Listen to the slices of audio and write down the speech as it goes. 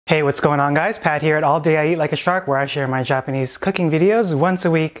Hey, what's going on guys? Pat here at All Day I Eat Like a Shark, where I share my Japanese cooking videos once a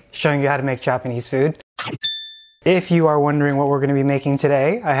week showing you how to make Japanese food. If you are wondering what we're going to be making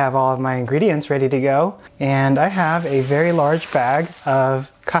today, I have all of my ingredients ready to go, and I have a very large bag of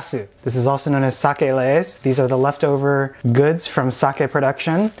kasu. This is also known as sake leis. These are the leftover goods from sake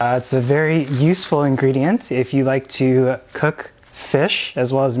production. It's a very useful ingredient if you like to cook fish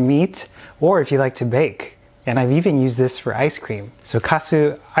as well as meat, or if you like to bake. And I've even used this for ice cream. So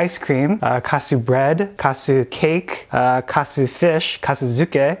kasu ice cream, kasu bread, kasu cake, kasu fish,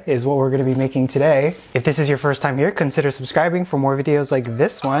 Kasuzuke is what we're going to be making today. If this is your first time here, consider subscribing for more videos like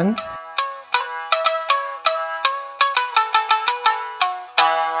this one.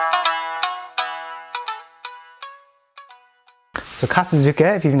 So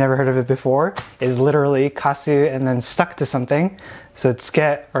Kasuzuke, if you've never heard of it before, is literally kasu and then stuck to something. So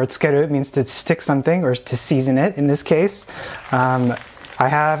tsuke or tsukeru means to stick something or to season it in this case. I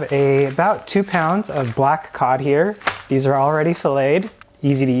have about 2 pounds of black cod here. These are already filleted,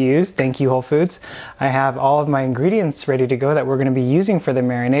 easy to use. Thank you, Whole Foods. I have all of my ingredients ready to go that we're going to be using for the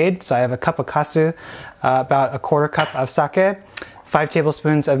marinade. So I have a cup of kasu, about a 1/4 cup of sake, 5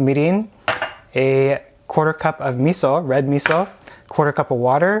 tablespoons of mirin, a 1/4 cup of miso, red miso, 1/4 cup of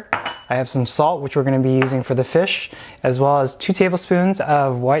water. I have some salt, which we're going to be using for the fish, as well as 2 tablespoons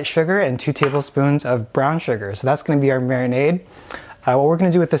of white sugar and 2 tablespoons of brown sugar. So that's going to be our marinade. What we're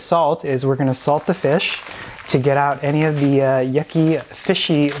going to do with the salt is we're going to salt the fish to get out any of the yucky,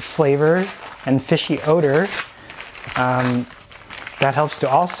 fishy flavor and fishy odor. That helps to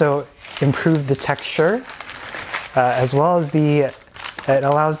also improve the texture, as well as it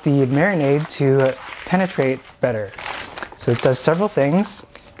allows the marinade to penetrate better. So it does several things.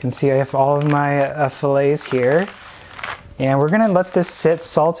 You can see I have all of my fillets here. And we're going to let this sit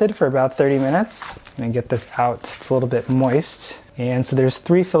salted for about 30 minutes. I'm going to get this out. It's a little bit moist. And so there's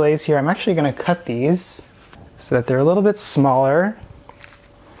 3 fillets here. I'm actually going to cut these so that they're a little bit smaller.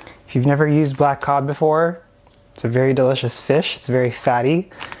 If you've never used black cod before, it's a very delicious fish. It's very fatty.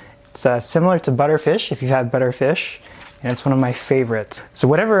 It's similar to butterfish if you've had butterfish. And it's one of my favorites. So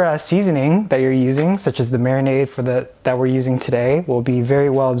whatever seasoning that you're using, such as the marinade that we're using today, will be very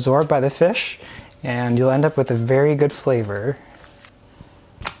well absorbed by the fish, and you'll end up with a very good flavor.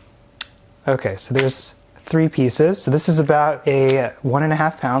 Okay, so there's 3 pieces. So this is about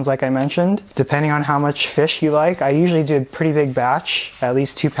 1.5 pounds, like I mentioned. Depending on how much fish you like, I usually do a pretty big batch, at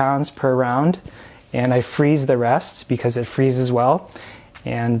least 2 pounds per round, and I freeze the rest because it freezes well.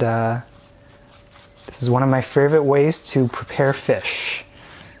 And this is one of my favorite ways to prepare fish.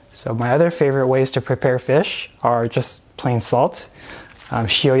 So my other favorite ways to prepare fish are just plain salt,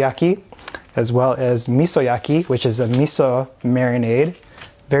 shioyaki, as well as misoyaki, which is a miso marinade.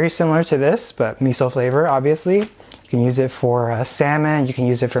 Very similar to this, but miso flavor, obviously. You can use it for salmon, you can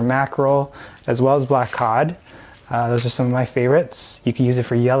use it for mackerel, as well as black cod. Those are some of my favorites. You can use it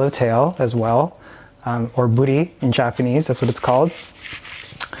for yellowtail as well, or buri in Japanese, that's what it's called.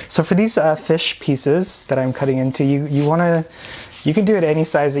 So for these fish pieces that I'm cutting into, you can do it any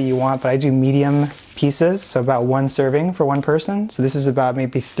size that you want, but I do medium pieces, so about 1 serving for 1 person. So this is about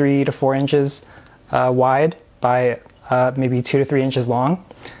maybe 3 to 4 inches wide by maybe 2 to 3 inches long.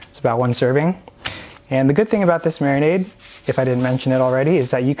 It's about 1 serving. And the good thing about this marinade, if I didn't mention it already,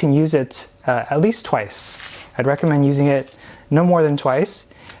 is that you can use it at least twice. I'd recommend using it no more than twice,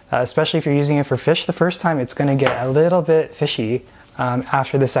 especially if you're using it for fish the first time. It's going to get a little bit fishy.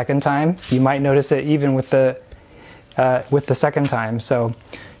 After the second time, you might notice it even with the second time. So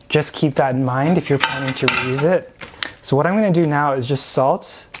just keep that in mind if you're planning to reuse it. So what I'm going to do now is just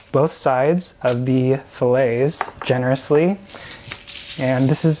salt both sides of the fillets generously. And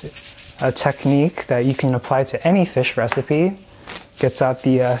this is a technique that you can apply to any fish recipe. Gets out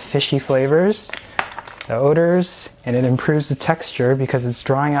the fishy flavors, the odors, and it improves the texture because it's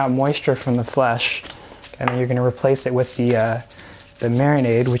drawing out moisture from the flesh. And then you're going to replace it with the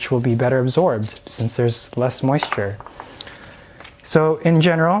marinade, which will be better absorbed since there's less moisture. So in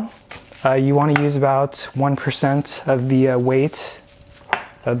general, you want to use about 1% of the weight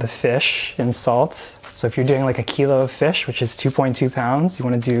of the fish in salt. So if you're doing like a kilo of fish, which is 2.2 pounds, you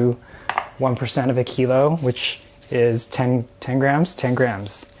want to do 1% of a kilo, which is 10 grams,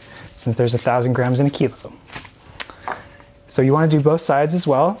 since there's 1,000 grams in a kilo. So you want to do both sides as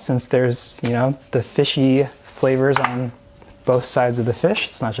well, since there's, the fishy flavors on both sides of the fish.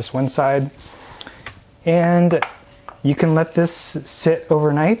 It's not just one side. And you can let this sit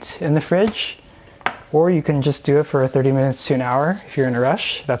overnight in the fridge, or you can just do it for 30 minutes to an hour if you're in a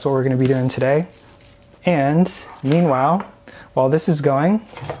rush. That's what we're going to be doing today. And meanwhile, while this is going,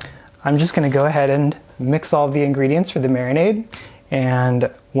 I'm just going to go ahead and mix all the ingredients for the marinade, And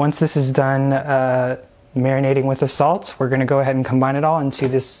once this is done marinating with the salt, we're gonna go ahead and combine it all into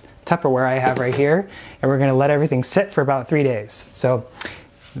this Tupperware I have right here, and we're gonna let everything sit for about 3 days. So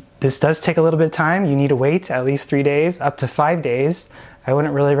this does take a little bit of time. You need to wait at least 3 days, up to 5 days. I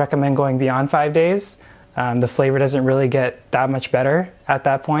wouldn't really recommend going beyond 5 days. The flavor doesn't really get that much better at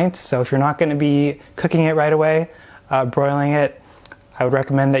that point. So if you're not gonna be cooking it right away, broiling it, I would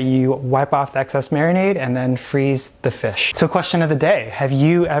recommend that you wipe off the excess marinade and then freeze the fish. So question of the day, have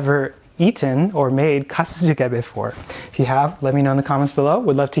you ever eaten or made kasuzuke before? If you have, let me know in the comments below.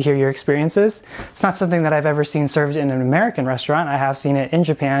 Would love to hear your experiences. It's not something that I've ever seen served in an American restaurant. I have seen it in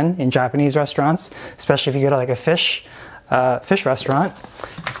Japan, in Japanese restaurants, especially if you go to like a fish restaurant.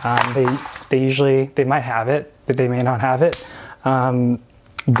 They might have it, but they may not have it.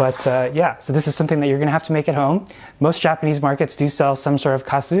 Yeah, so this is something that you're gonna have to make at home. Most Japanese markets do sell some sort of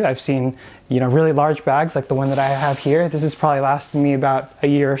kasu. I've seen, really large bags like the one that I have here. This is probably lasting me about a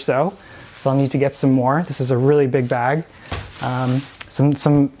year or so I'll need to get some more. This is a really big bag.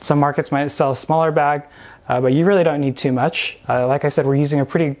 Some markets might sell a smaller bag, but you really don't need too much. Like I said, we're using a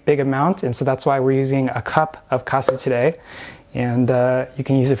pretty big amount, and so that's why we're using a cup of kasu today. And you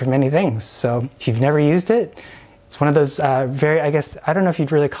can use it for many things. So if you've never used it, it's one of those I don't know if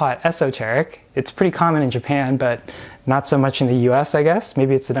you'd really call it esoteric. It's pretty common in Japan, but not so much in the US, I guess.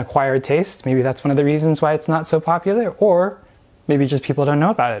 Maybe it's an acquired taste. Maybe that's one of the reasons why it's not so popular, or maybe just people don't know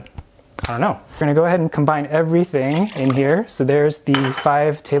about it. I don't know. We're gonna go ahead and combine everything in here. So there's the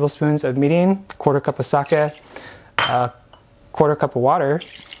 5 tablespoons of mirin, 1/4 cup of sake, 1/4 cup of water,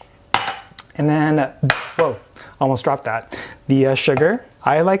 and then, whoa, almost dropped that. The sugar.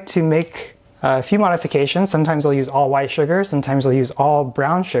 I like to make a few modifications. Sometimes I'll use all white sugar, sometimes I'll use all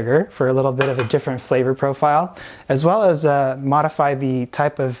brown sugar for a little bit of a different flavor profile, as well as modify the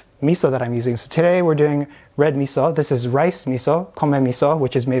type of miso that I'm using. So today we're doing red miso. This is rice miso, kome miso,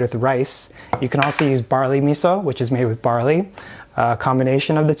 which is made with rice. You can also use barley miso, which is made with barley, a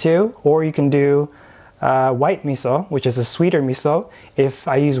combination of the two, or you can do white miso, which is a sweeter miso. If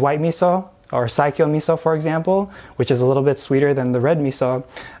I use white miso, or saikyo miso, for example, which is a little bit sweeter than the red miso,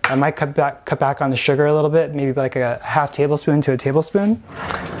 I might cut back on the sugar a little bit, maybe like a half tablespoon to a tablespoon,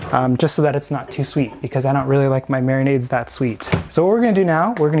 just so that it's not too sweet, because I don't really like my marinades that sweet. So what we're gonna do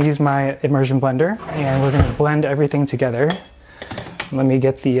now, we're gonna use my immersion blender, and we're gonna blend everything together. Let me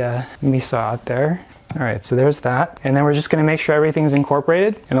get the miso out there. All right, so there's that. And then we're just gonna make sure everything's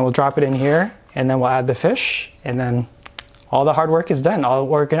incorporated, and then we'll drop it in here, and then we'll add the fish, and then all the hard work is done.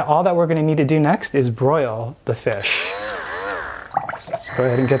 All that we're gonna need to do next is broil the fish. So let's go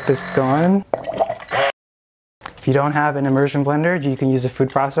ahead and get this going. If you don't have an immersion blender, you can use a food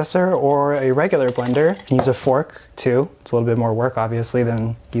processor or a regular blender. You can use a fork too. It's a little bit more work, obviously,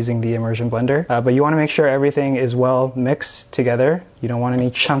 than using the immersion blender. But you wanna make sure everything is well mixed together. You don't want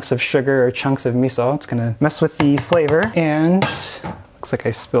any chunks of sugar or chunks of miso. It's gonna mess with the flavor. And looks like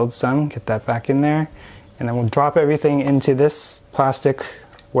I spilled some. Get that back in there. And then we'll drop everything into this plastic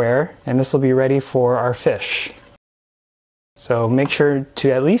ware, and this will be ready for our fish. So make sure to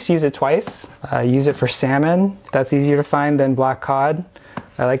at least use it twice. Use it for salmon. That's easier to find than black cod.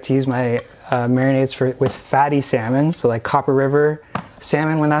 I like to use my marinades with fatty salmon, so like Copper River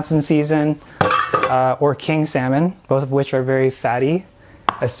salmon when that's in season, or king salmon, both of which are very fatty.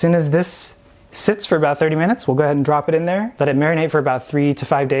 As soon as this sits for about 30 minutes, we'll go ahead and drop it in there. Let it marinate for about 3 to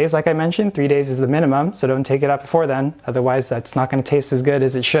 5 days, like I mentioned. 3 days is the minimum, so don't take it out before then. Otherwise, that's not gonna taste as good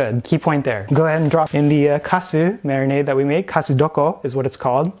as it should. Key point there. Go ahead and drop in the kasu marinade that we made. Kasudoko is what it's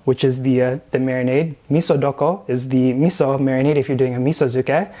called, which is the marinade. Misodoko is the miso marinade if you're doing a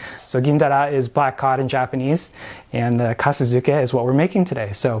misozuke. So gindara is black cod in Japanese, and kasuzuke is what we're making today.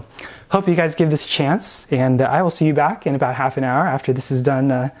 So hope you guys give this a chance, and I will see you back in about half an hour after this is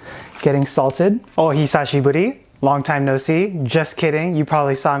done getting salted. Oh, hisashiburi. Long time no see. Just kidding. You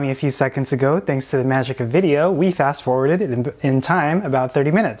probably saw me a few seconds ago. Thanks to the magic of video, we fast forwarded it in time about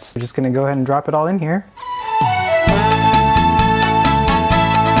 30 minutes. We're just gonna go ahead and drop it all in here.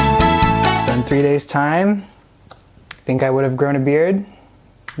 So in 3 days time, think I would have grown a beard?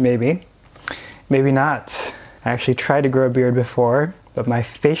 Maybe. Maybe not. I actually tried to grow a beard before, but my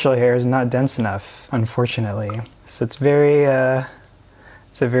facial hair is not dense enough, unfortunately. So it's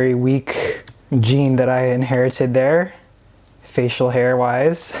a very weak gene that I inherited there, facial hair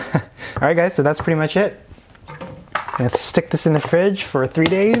wise. All right guys, so that's pretty much it. I'm gonna stick this in the fridge for 3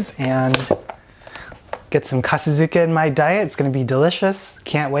 days and get some kasuzuke in my diet. It's gonna be delicious,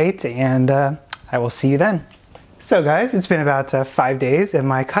 can't wait, and I will see you then. So guys, it's been about 5 days and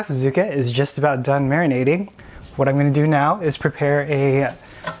my kasuzuke is just about done marinating. What I'm gonna do now is prepare a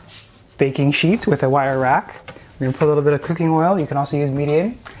baking sheet with a wire rack. We're gonna put a little bit of cooking oil. You can also use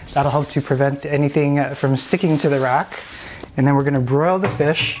mediating. That'll help to prevent anything from sticking to the rack. And then we're gonna broil the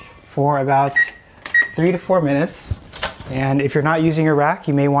fish for about 3 to 4 minutes. And if you're not using a rack,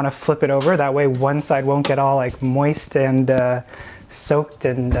 you may want to flip it over. That way one side won't get all like moist and soaked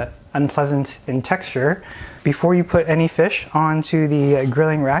and unpleasant in texture. Before you put any fish onto the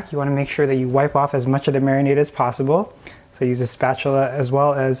grilling rack, you want to make sure that you wipe off as much of the marinade as possible. So use a spatula as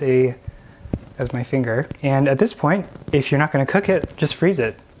well as my finger. And at this point, if you're not going to cook it, just freeze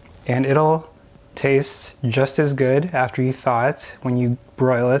it. And it'll taste just as good after you thaw it when you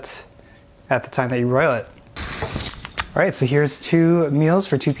broil it at the time that you broil it. All right, so here's 2 meals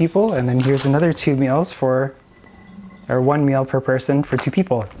for 2 people, and then here's another 2 meals or 1 meal per person for 2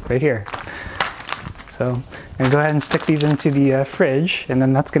 people right here. So I'm gonna go ahead and stick these into the fridge, and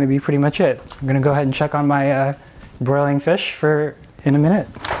then that's gonna be pretty much it. I'm gonna go ahead and check on my broiling fish in a minute.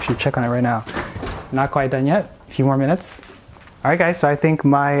 I should check on it right now. Not quite done yet, a few more minutes. All right guys, so I think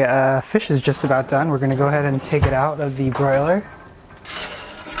my fish is just about done. We're gonna go ahead and take it out of the broiler.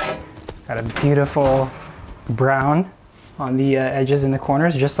 It's got a beautiful brown on the edges and the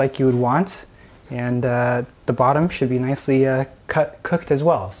corners, just like you would want. And the bottom should be nicely cooked as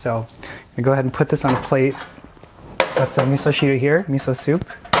well. So I'm gonna go ahead and put this on a plate. That's a miso shiru here, miso soup.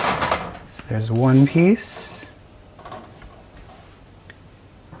 So there's 1 piece.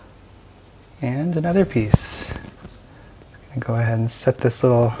 And another piece. I'm gonna go ahead and set this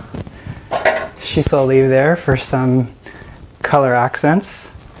little shiso leaf there for some color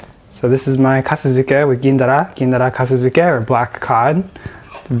accents. So this is my Kasuzuke with Ginadara Kasuzuke, or black cod.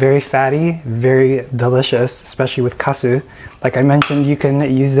 Very fatty, very delicious, especially with kasu. Like I mentioned, you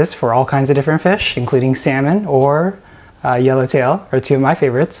can use this for all kinds of different fish, including salmon or yellowtail, are 2 of my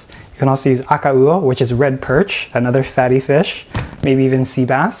favorites. You can also use akauo, which is red perch, another fatty fish, maybe even sea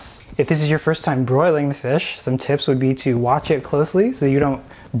bass. If this is your first time broiling the fish, some tips would be to watch it closely so you don't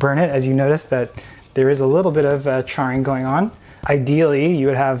burn it, as you notice that there is a little bit of charring going on. Ideally, you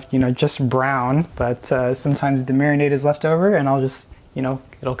would have, just brown, but sometimes the marinade is left over and I'll just,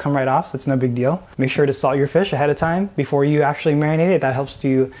 it'll come right off, so it's no big deal. Make sure to salt your fish ahead of time before you actually marinate it. That helps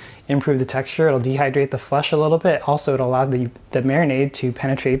to improve the texture. It'll dehydrate the flesh a little bit. Also, it'll allow the marinade to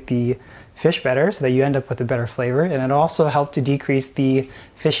penetrate the fish better so that you end up with a better flavor. And it'll also help to decrease the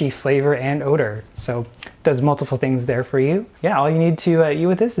fishy flavor and odor. So it does multiple things there for you. Yeah, all you need to eat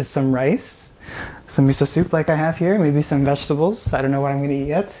with this is some rice, some miso soup like I have here, maybe some vegetables. I don't know what I'm gonna eat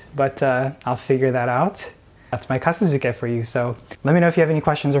yet, but I'll figure that out. That's my Kasuzuke for you. So let me know if you have any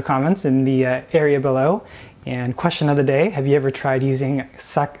questions or comments in the area below. And question of the day, have you ever tried using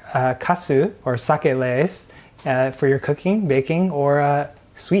kasu or sake leis for your cooking, baking, or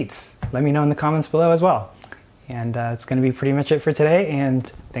sweets? Let me know in the comments below as well. And it's gonna be pretty much it for today, and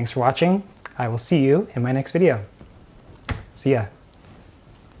thanks for watching. I will see you in my next video. See ya.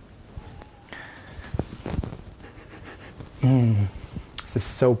 This is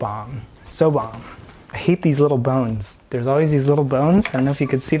so bomb. So bomb. I hate these little bones. There's always these little bones. I don't know if you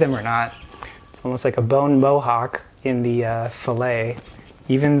could see them or not. It's almost like a bone mohawk in the fillet.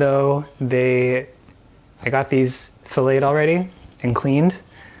 Even though I got these filleted already and cleaned,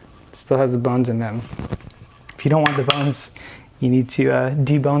 it still has the bones in them. If you don't want the bones, you need to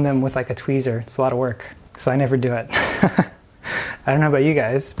debone them with like a tweezer. It's a lot of work, so I never do it. I don't know about you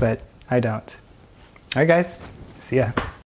guys, but I don't. All right guys, see ya.